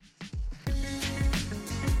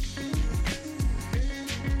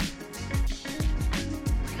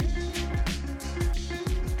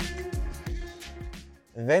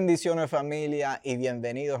Bendiciones familia y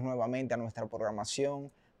bienvenidos nuevamente a nuestra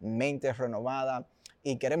programación Mente Renovada,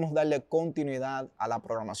 y queremos darle continuidad a la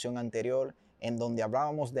programación anterior en donde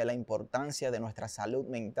hablábamos de la importancia de nuestra salud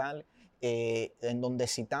mental, en donde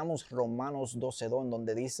citamos Romanos 12:2, en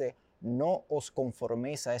donde dice: no os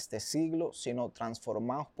conforméis a este siglo, sino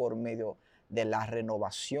transformados por medio de la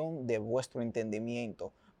renovación de vuestro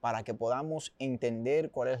entendimiento, para que podamos entender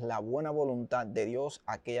cuál es la buena voluntad de Dios,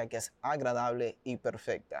 aquella que es agradable y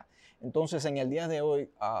perfecta. Entonces, en el día de hoy,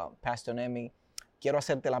 Pastor Nemi, quiero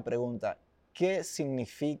hacerte la pregunta: ¿qué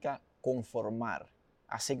significa conformar?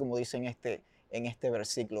 Así como dice en este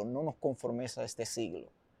versículo, no nos conforméis a este siglo.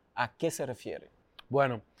 ¿A qué se refiere?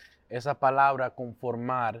 Bueno, esa palabra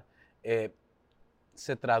conformar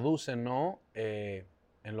se traduce, ¿no?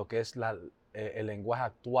 En lo que es el lenguaje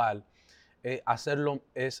actual. Hacerlo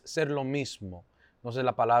es ser lo mismo. Entonces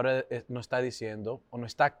la palabra nos está diciendo o nos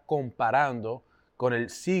está comparando con el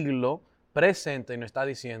siglo presente y nos está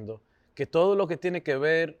diciendo que todo lo que tiene que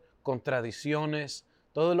ver con tradiciones,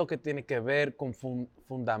 todo lo que tiene que ver con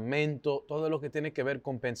fundamento, todo lo que tiene que ver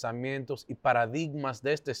con pensamientos y paradigmas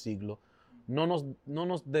de este siglo, no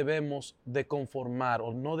nos debemos de conformar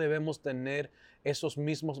o no debemos tener esos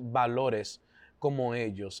mismos valores como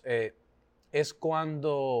ellos. Es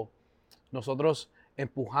cuando nosotros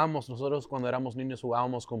nosotros cuando éramos niños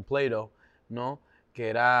jugábamos con Play-Doh, ¿no? Que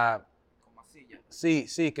era... Con masilla.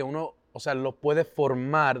 Sí, que uno, o sea, lo puede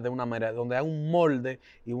formar de una manera, donde hay un molde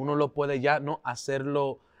y uno lo puede ya, ¿no?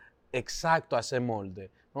 Hacerlo exacto a ese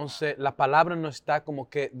molde. Entonces, la palabra nos está como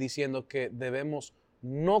que diciendo que debemos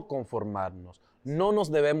no conformarnos, no nos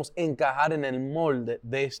debemos encajar en el molde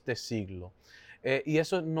de este siglo. Y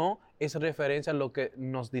eso no es referencia a lo que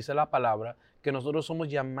nos dice la palabra, que nosotros somos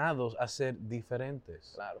llamados a ser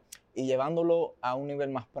diferentes. Claro. Y llevándolo a un nivel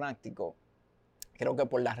más práctico, creo que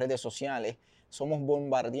por las redes sociales somos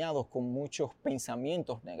bombardeados con muchos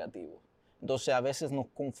pensamientos negativos. Entonces a veces nos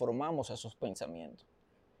conformamos a esos pensamientos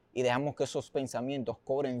y dejamos que esos pensamientos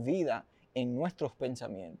cobren vida en nuestros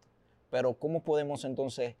pensamientos. Pero ¿cómo podemos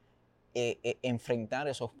entonces enfrentar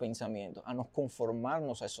esos pensamientos, a no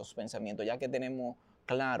conformarnos a esos pensamientos, ya que tenemos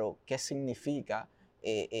claro qué significa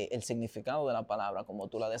el significado de la palabra, como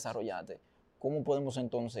tú la desarrollaste? ¿Cómo podemos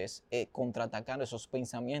entonces contraatacar esos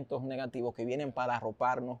pensamientos negativos que vienen para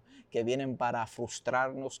arroparnos, que vienen para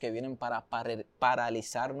frustrarnos, que vienen para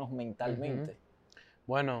paralizarnos mentalmente?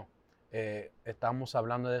 Bueno, estamos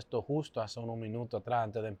hablando de esto justo hace unos minutos atrás,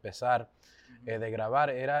 antes de empezar de grabar.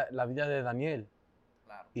 Era la vida de Daniel.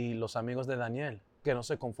 Claro. Y los amigos de Daniel, que no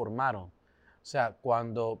se conformaron. O sea,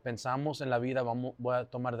 cuando pensamos en la vida, voy a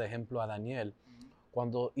tomar de ejemplo a Daniel.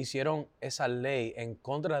 Cuando hicieron esa ley en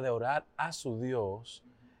contra de orar a su Dios,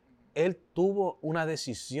 él tuvo una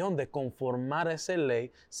decisión de conformar a esa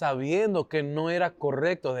ley sabiendo que no era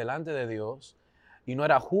correcto delante de Dios y no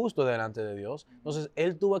era justo delante de Dios. Entonces,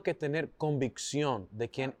 él tuvo que tener convicción de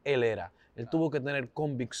quién él era. Él tuvo que tener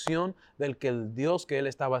convicción del que el Dios que él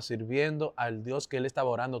estaba sirviendo, al Dios que él estaba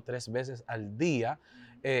orando 3 veces al día,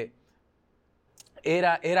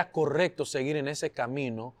 era correcto seguir en ese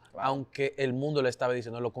camino, Claro. aunque el mundo le estaba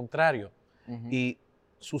diciendo lo contrario. Y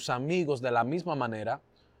sus amigos, de la misma manera,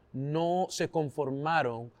 no se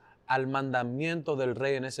conformaron al mandamiento del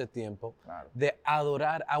rey en ese tiempo, Claro. de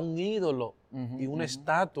adorar a un ídolo y una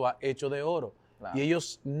estatua hecho de oro. Claro. Y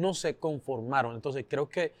ellos no se conformaron. Entonces creo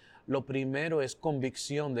que lo primero es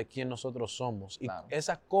convicción de quién nosotros somos. Y Claro.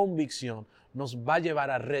 esa convicción nos va a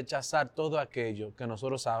llevar a rechazar todo aquello que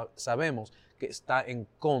nosotros sabemos que está en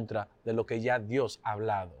contra de lo que ya Dios ha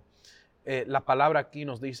hablado. La palabra aquí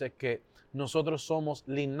nos dice que nosotros somos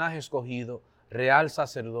linaje escogido, real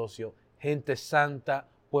sacerdocio, gente santa,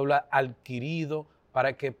 pueblo adquirido,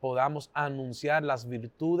 para que podamos anunciar las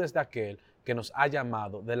virtudes de aquel que nos ha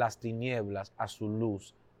llamado de las tinieblas a su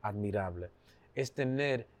luz admirable. Es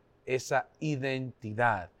tener esa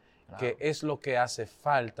identidad, Claro. que es lo que hace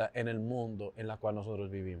falta en el mundo en el cual nosotros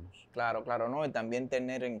vivimos. Claro, claro, ¿no? Y también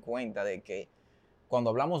tener en cuenta de que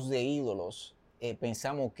cuando hablamos de ídolos,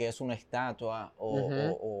 pensamos que es una estatua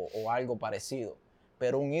o algo parecido.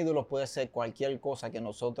 Pero un ídolo puede ser cualquier cosa que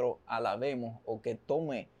nosotros alabemos o que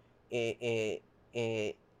tome el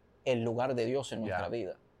lugar de Dios en nuestra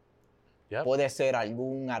vida. Puede ser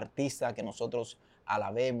algún artista que nosotros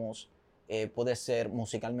alabemos, puede ser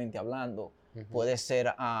musicalmente hablando, puede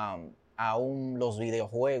ser aún los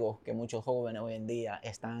videojuegos, que muchos jóvenes hoy en día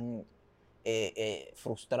están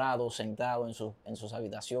frustrados, sentados en sus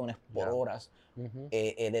habitaciones por horas,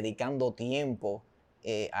 dedicando tiempo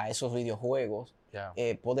a esos videojuegos.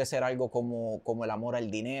 Puede ser algo como el amor al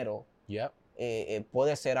dinero,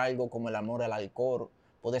 puede ser algo como el amor al alcohol,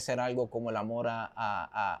 puede ser algo como el amor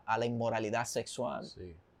a la inmoralidad sexual.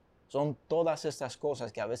 Sí. Son todas estas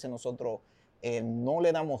cosas que a veces nosotros no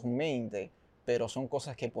le damos mente, pero son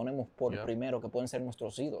cosas que ponemos por primero, que pueden ser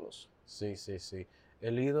nuestros ídolos. Sí, sí, sí.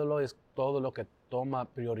 El ídolo es todo lo que toma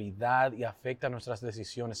prioridad y afecta nuestras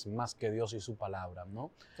decisiones más que Dios y su palabra,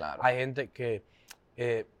 ¿no? Claro. Hay gente que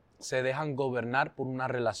se dejan gobernar por una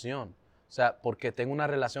relación. O sea, porque tengo una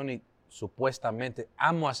relación y supuestamente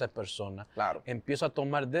amo a esa persona, Claro. empiezo a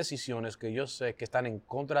tomar decisiones que yo sé que están en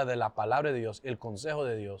contra de la palabra de Dios, el consejo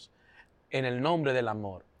de Dios, en el nombre del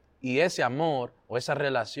amor. Y ese amor o esa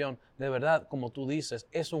relación, de verdad, como tú dices,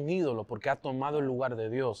 es un ídolo porque ha tomado el lugar de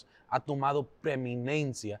Dios, ha tomado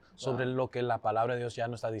preeminencia sobre lo que la palabra de Dios ya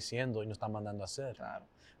nos está diciendo y nos está mandando a hacer. Claro.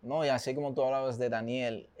 No, y así como tú hablabas de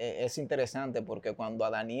Daniel, es interesante porque cuando a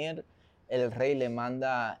Daniel el rey le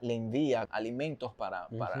envía alimentos para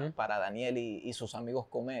Daniel y sus amigos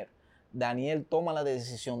comer, Daniel toma la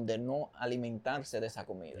decisión de no alimentarse de esa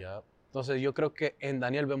comida. Yeah. Entonces yo creo que en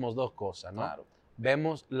Daniel vemos dos cosas, ¿no? Claro.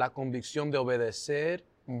 Vemos la convicción de obedecer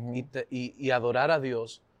y adorar a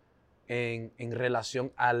Dios en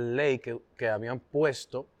relación a la ley que habían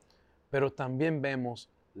puesto, pero también vemos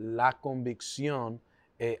la convicción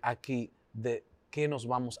aquí de qué nos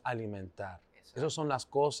vamos a alimentar. Esas son las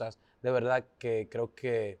cosas de verdad que creo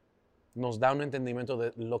que nos da un entendimiento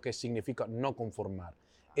de lo que significa no conformar.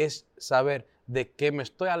 Es saber de qué me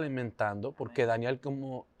estoy alimentando, porque Daniel,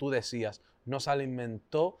 como tú decías, no se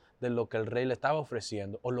alimentó de lo que el rey le estaba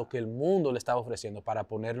ofreciendo o lo que el mundo le estaba ofreciendo para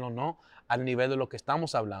ponerlo no al nivel de lo que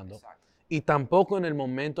estamos hablando. Exacto. Y tampoco en el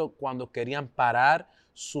momento cuando querían parar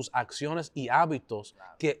sus acciones y hábitos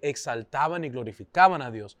que exaltaban y glorificaban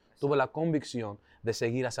a Dios. Exacto. Tuve la convicción de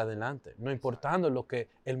seguir hacia adelante, no importando lo que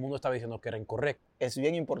el mundo estaba diciendo que era incorrecto. Es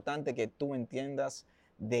bien importante que tú entiendas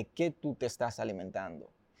de qué tú te estás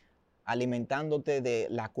alimentando. Alimentándote de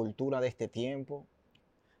la cultura de este tiempo,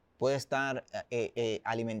 puedes estar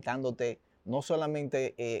alimentándote no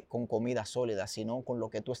solamente con comida sólida, sino con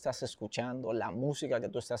lo que tú estás escuchando, la música que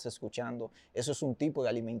tú estás escuchando. Eso es un tipo de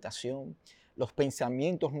alimentación. Los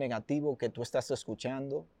pensamientos negativos que tú estás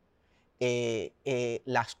escuchando,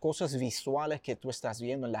 las cosas visuales que tú estás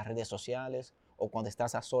viendo en las redes sociales o cuando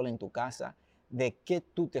estás a sola en tu casa, de qué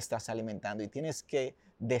tú te estás alimentando. Y tienes que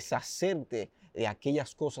deshacerte de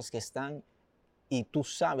aquellas cosas que están y tú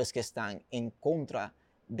sabes que están en contra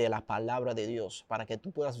de la palabra de Dios, para que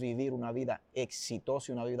tú puedas vivir una vida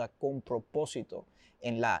exitosa y una vida con propósito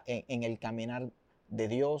en el caminar de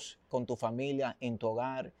Dios, con tu familia, en tu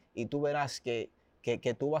hogar, y tú verás que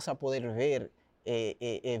tú vas a poder ver,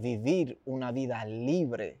 vivir una vida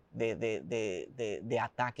libre de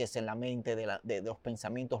ataques en la mente, de los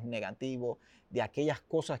pensamientos negativos, de aquellas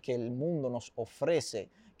cosas que el mundo nos ofrece,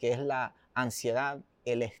 que es la ansiedad,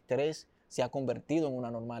 el estrés. Se ha convertido en una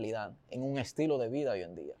normalidad, en un estilo de vida hoy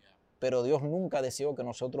en día. Pero Dios nunca deseó que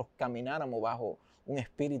nosotros camináramos bajo un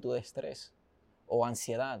espíritu de estrés o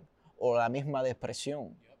ansiedad o la misma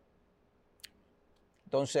depresión.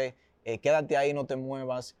 Entonces, quédate ahí, no te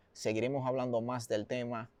muevas. Seguiremos hablando más del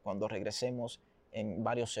tema cuando regresemos en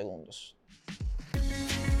varios segundos.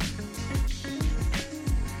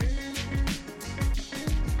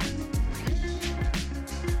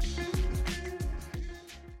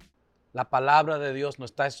 La palabra de Dios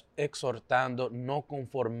nos está exhortando no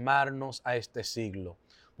conformarnos a este siglo,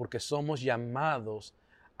 porque somos llamados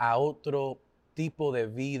a otro tipo de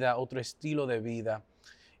vida, otro estilo de vida.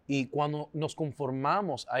 Y cuando nos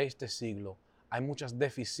conformamos a este siglo, hay muchas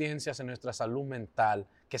deficiencias en nuestra salud mental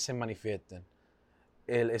que se manifiestan.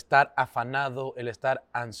 El estar afanado, el estar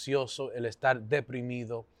ansioso, el estar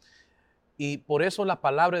deprimido. Y por eso la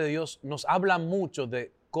palabra de Dios nos habla mucho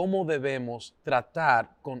de cómo debemos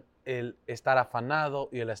tratar con el estar afanado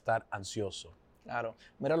y el estar ansioso. Claro,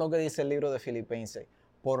 mira lo que dice el libro de Filipenses.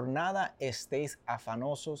 Por nada estéis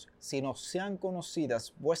afanosos, sino sean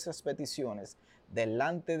conocidas vuestras peticiones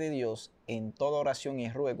delante de Dios en toda oración y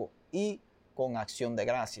ruego y con acción de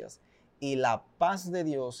gracias. Y la paz de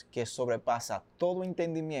Dios, que sobrepasa todo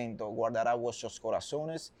entendimiento, guardará vuestros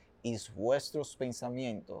corazones y vuestros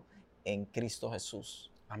pensamientos en Cristo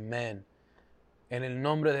Jesús. Amén. En el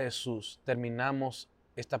nombre de Jesús terminamos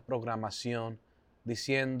esta programación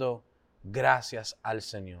diciendo gracias al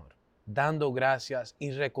Señor, dando gracias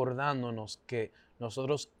y recordándonos que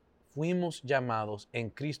nosotros fuimos llamados en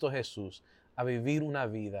Cristo Jesús a vivir una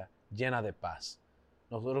vida llena de paz.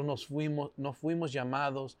 Nosotros no fuimos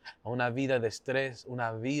llamados a una vida de estrés,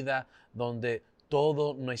 una vida donde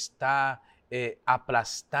todo nos está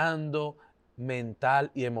aplastando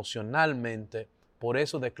mental y emocionalmente. Por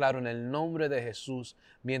eso declaro en el nombre de Jesús,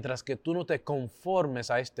 mientras que tú no te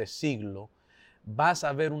conformes a este siglo, vas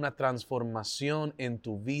a ver una transformación en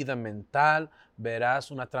tu vida mental,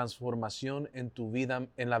 verás una transformación en tu vida,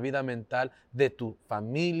 en la vida mental de tu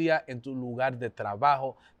familia, en tu lugar de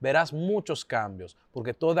trabajo. Verás muchos cambios,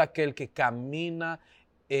 porque todo aquel que camina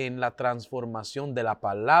en la transformación de la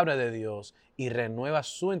palabra de Dios y renueva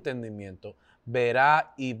su entendimiento,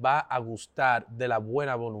 verá y va a gustar de la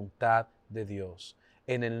buena voluntad de Dios.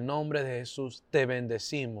 En el nombre de Jesús te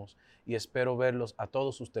bendecimos y espero verlos a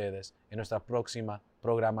todos ustedes en nuestra próxima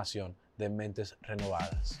programación de Mentes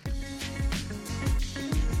Renovadas.